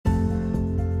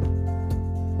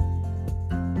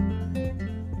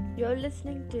You're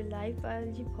listening to Live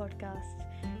Biology Podcast.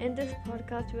 In this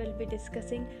podcast, we'll be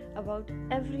discussing about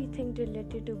everything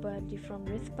related to biology from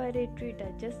respiratory,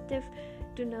 digestive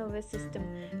to nervous system.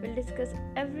 We'll discuss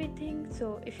everything.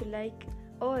 So if you like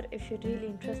or if you're really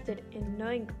interested in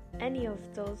knowing any of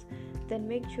those, then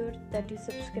make sure that you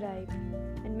subscribe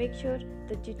and make sure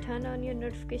that you turn on your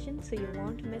notifications so you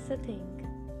won't miss a thing.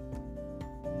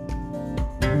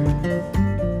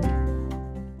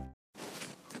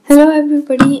 Hello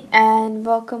everybody and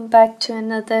welcome back to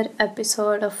another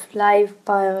episode of Live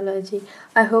Biology.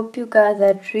 I hope you guys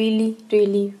are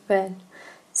really well.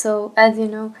 So as you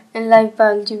know, in Live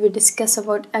Biology we discuss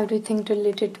about everything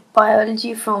related to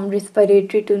biology from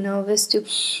respiratory to nervous to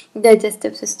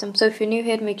digestive system. So if you're new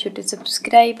here, make sure to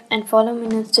subscribe and follow me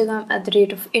on Instagram at the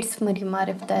rate of It's Mariam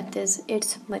Arif. That is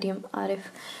It's Mariam Arif.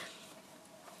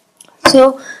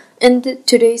 So in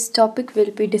today's topic,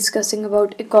 we'll be discussing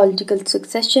about ecological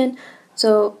succession.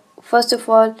 So first of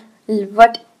all,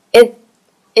 what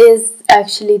is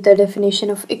actually the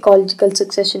definition of ecological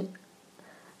succession?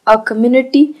 A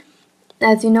community,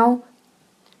 as you know,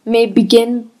 may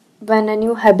begin when a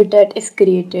new habitat is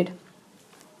created.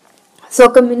 So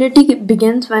community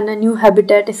begins when a new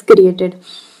habitat is created,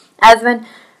 as when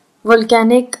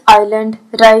volcanic island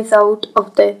rise out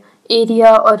of the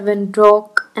area or when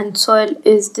rock and soil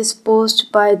is disposed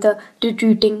by the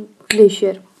retreating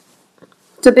glacier.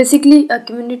 So basically a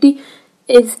community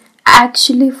is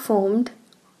actually formed,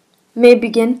 may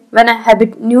begin when a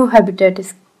new habitat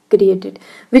is created,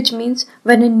 which means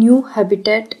when a new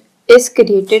habitat is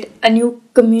created, a new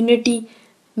community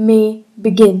may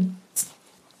begin.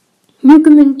 New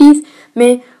communities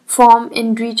may form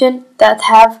in regions that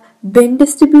have been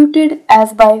distributed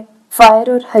as by fire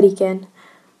or hurricane.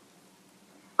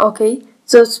 Okay,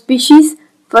 so species,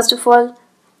 first of all,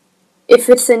 if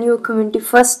it's a new community,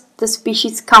 first the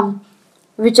species come,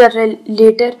 which are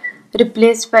later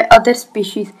replaced by other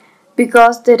species,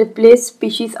 because the replaced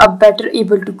species are better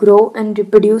able to grow and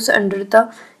reproduce under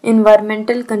the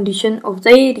environmental condition of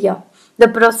the area. The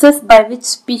process by which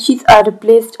species are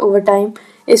replaced over time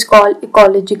is called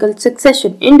ecological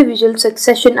succession. Individual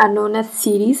succession are known as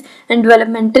series and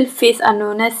developmental phase are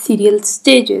known as serial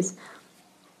stages.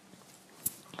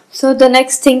 So the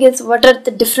next thing is, what are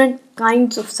the different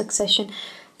kinds of succession?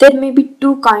 There may be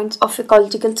two kinds of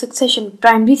ecological succession: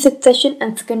 primary succession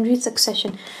and secondary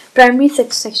succession. Primary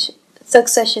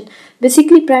succession.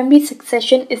 Basically, primary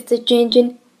succession is the change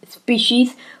in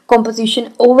species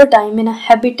composition over time in a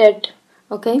habitat,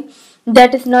 okay,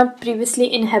 that is not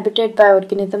previously inhabited by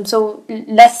organisms. So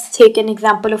let's take an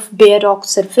example of bare rock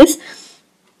surface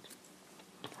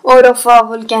or of a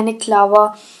volcanic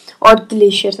lava or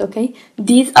glaciers. Okay,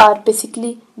 these are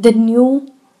basically the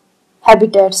new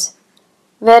habitats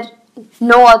where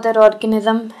no other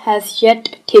organism has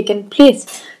yet taken place.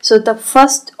 So the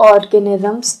first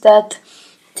organisms that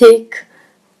take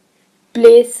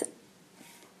place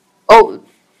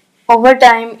over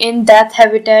time in that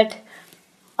habitat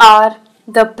are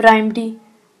the primary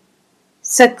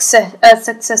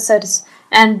successors,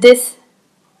 and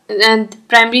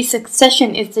primary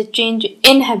succession is the change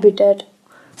in habitat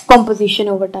composition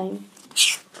over time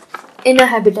in a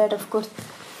habitat, of course.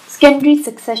 Secondary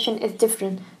succession is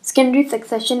different. Secondary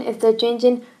succession is the change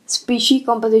in species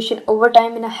composition over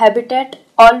time in a habitat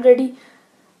already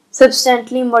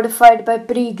substantially modified by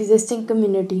pre-existing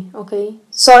community. Okay,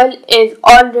 soil is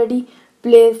already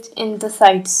placed in the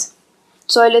sites.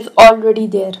 Soil is already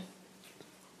there.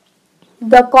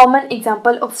 The common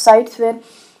example of sites where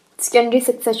secondary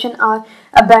succession are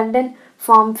abandoned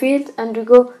farm fields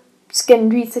undergo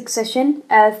secondary succession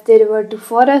as they revert to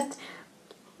forest.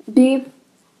 The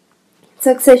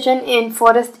succession in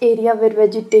forest area where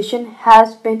vegetation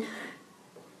has been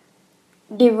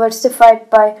devastated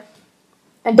by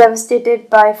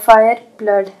fire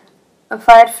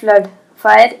flood.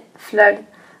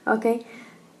 Okay,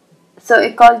 so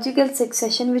ecological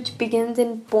succession, which begins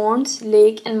in ponds,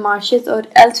 lake and marshes or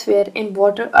elsewhere in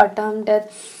water, are termed as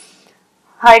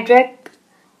hydric,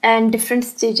 and different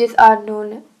stages are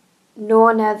known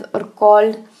as or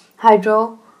called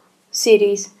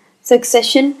hydroseries.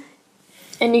 Succession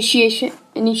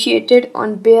initiated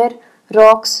on bare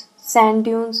rocks, sand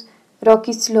dunes,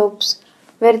 rocky slopes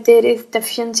where there is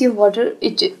deficiency of water.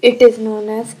 It is known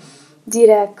as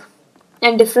xerac,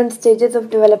 and different stages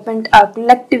of development are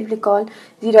collectively called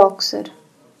xeroxer.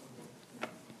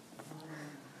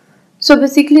 So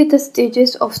basically the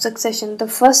stages of succession. The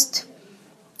first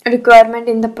requirement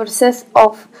in the process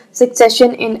of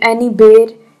succession in any bare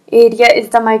area is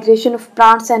the migration of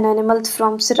plants and animals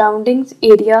from surrounding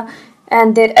area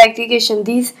and their aggregation.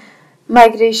 These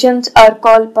migrations are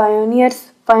called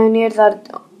pioneers pioneers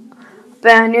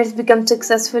become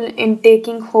successful in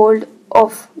taking hold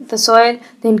of the soil.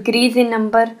 They increase in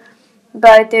number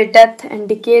by their death and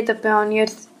decay. The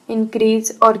pioneers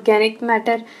increase organic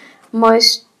matter,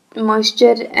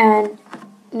 moisture, and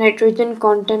nitrogen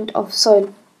content of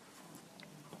soil.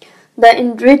 The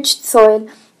enriched soil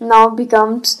now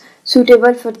becomes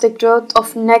suitable for the growth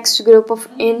of next group of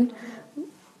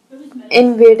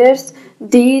invaders.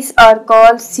 These are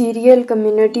called cereal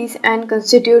communities and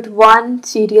constitute one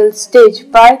cereal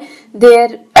stage. By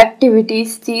their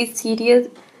activities, these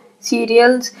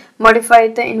cereals modify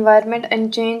the environment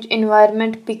and change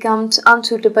environment becomes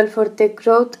unsuitable for their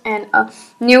growth, and a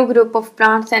new group of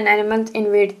plants and animals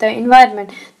invade the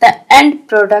environment. The end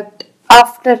product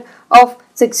of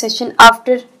succession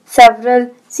after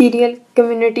several cereal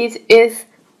communities is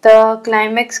the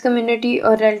climax community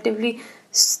or relatively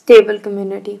stable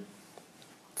community.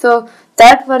 So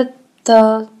that were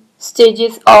the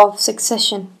stages of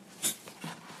succession.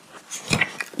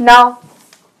 Now,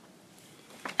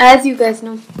 as you guys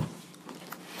know,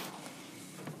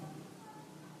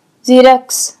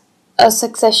 Xerox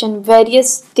succession,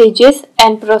 various stages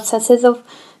and processes of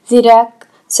Xerox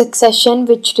succession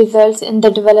which results in the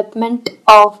development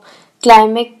of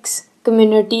climax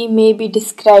community may be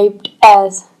described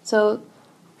as. So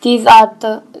these are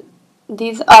the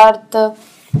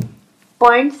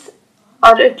points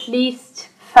or at least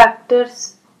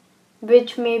factors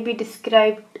which may be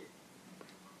described.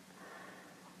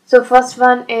 So first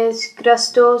one is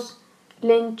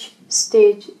Crustose-Lynch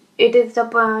stage. It is the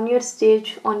pioneer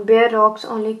stage. On bare rocks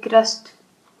only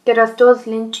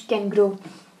Crustose-Lynch can grow.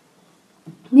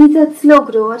 These are slow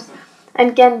growers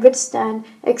and can withstand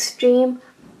extreme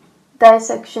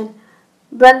dissection.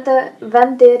 When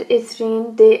there is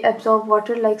rain, they absorb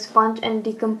water like sponge and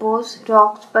decompose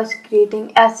rocks by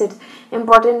secreting acids.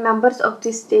 Important members of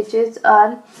these stages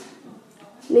are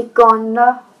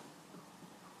Lycaona.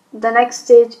 The next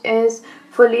stage is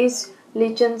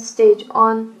foliage-lichen stage.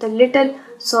 On the little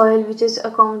soil which is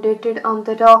accommodated on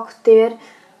the rock, there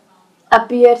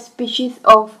appear species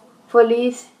of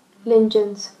foliage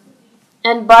lichens,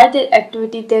 and by their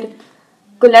activity there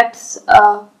collects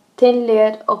a thin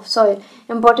layer of soil.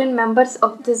 Important members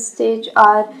of this stage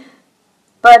are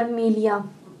Parmelia.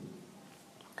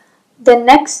 The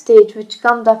next stage which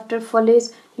comes after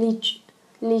foliage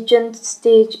lichen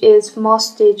stage is moss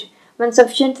stage. When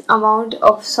sufficient amount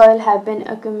of soil have been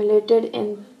accumulated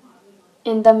in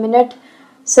the minute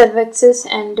cervixes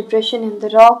and depression in the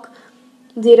rock,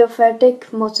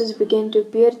 xerophytic mosses begin to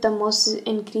appear. The mosses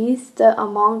increase the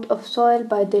amount of soil.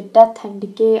 By their death and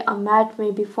decay, a mat may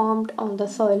be formed on the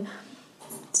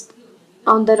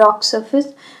rock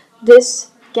surface.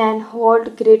 This can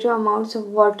hold greater amounts of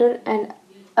water and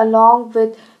along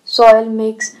with soil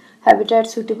makes habitat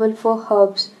suitable for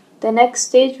herbs. The next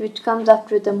stage which comes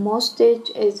after the moss stage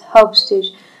is herb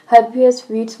stage. Herbaceous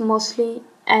weeds, mostly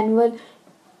annuals,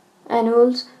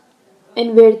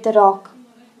 invade the rock.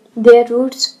 Their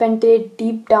roots penetrate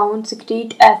deep down,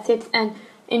 secrete acids, and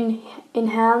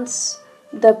enhance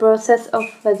the process of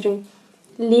weathering.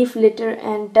 Leaf litter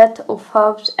and death of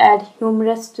herbs add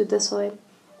humus to the soil,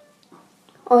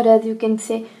 or as you can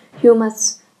say,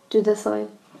 humus to the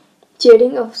soil.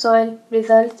 Shading of soil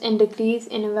results in decrease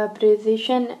in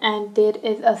evaporation and there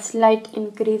is a slight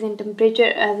increase in temperature.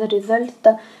 As a result,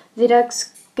 the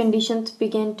Xerox conditions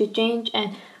begin to change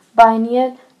and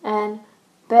biennial and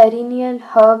perennial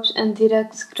herbs and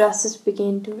Xerox grasses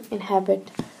begin to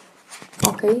inhabit.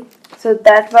 Okay, so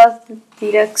that was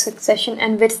Xerox succession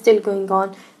and we're still going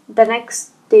on. The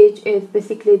next stage is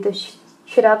basically the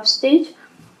shrub stage.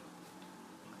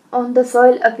 On the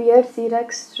soil appear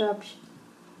Xerox shrubs.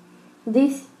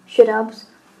 These shrubs,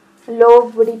 low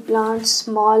woody plants,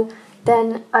 small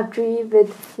than a tree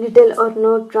with little or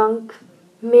no trunk,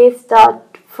 may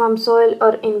start from soil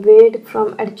or invade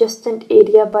from adjacent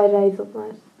area by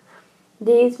rhizomes.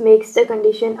 These makes the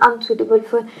condition unsuitable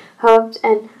for herbs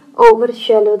and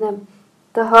overshadow them.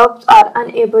 The herbs are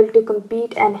unable to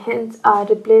compete and hence are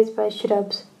replaced by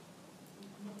shrubs.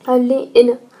 Early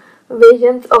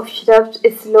invasions of shrubs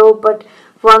is slow, but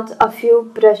once a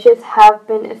few brushes have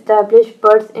been established,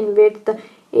 birds invade the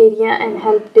area and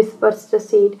help disperse the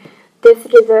seed. This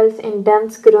results in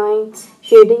dense growing,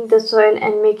 shading the soil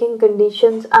and making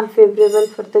conditions unfavorable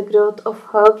for the growth of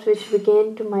herbs which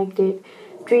begin to migrate.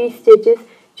 Tree stages,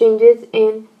 changes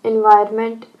in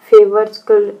environment favors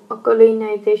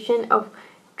colonization of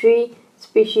tree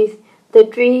species. The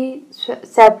tree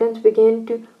saplings begin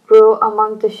to grow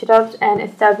among the shrubs and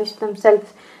establish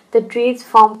themselves. The trees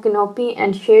form canopy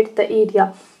and shade the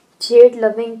area.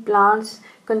 Shade-loving plants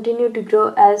continue to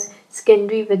grow as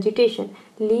secondary vegetation.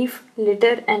 Leaf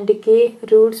litter and decay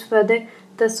roots further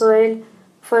the soil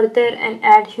further and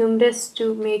add humus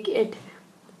to it,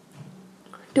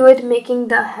 making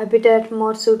the habitat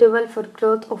more suitable for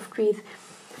growth of trees.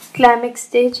 Climax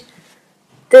stage.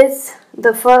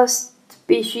 The first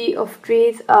species of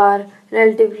trees are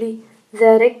relatively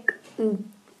xeric.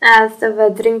 As the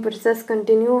weathering process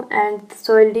continues and the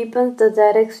soil deepens, the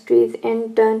xeric trees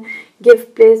in turn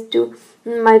give place to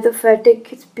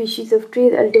mesophytic species of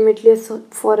trees. Ultimately, a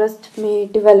forest may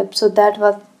develop. So that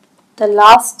was the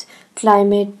last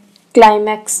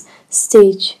climax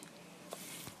stage.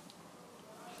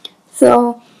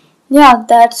 So, yeah,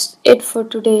 that's it for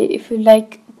today. If you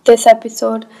like this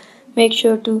episode, make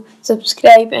sure to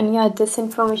subscribe. And yeah, this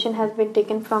information has been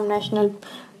taken from National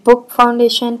Book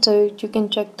Foundation, so you can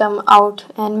check them out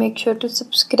and make sure to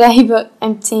subscribe.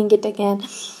 I'm saying it again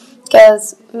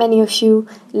because many of you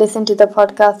listen to the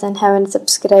podcast and haven't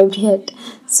subscribed yet.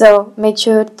 So make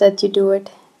sure that you do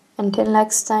it. Until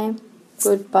next time,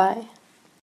 goodbye.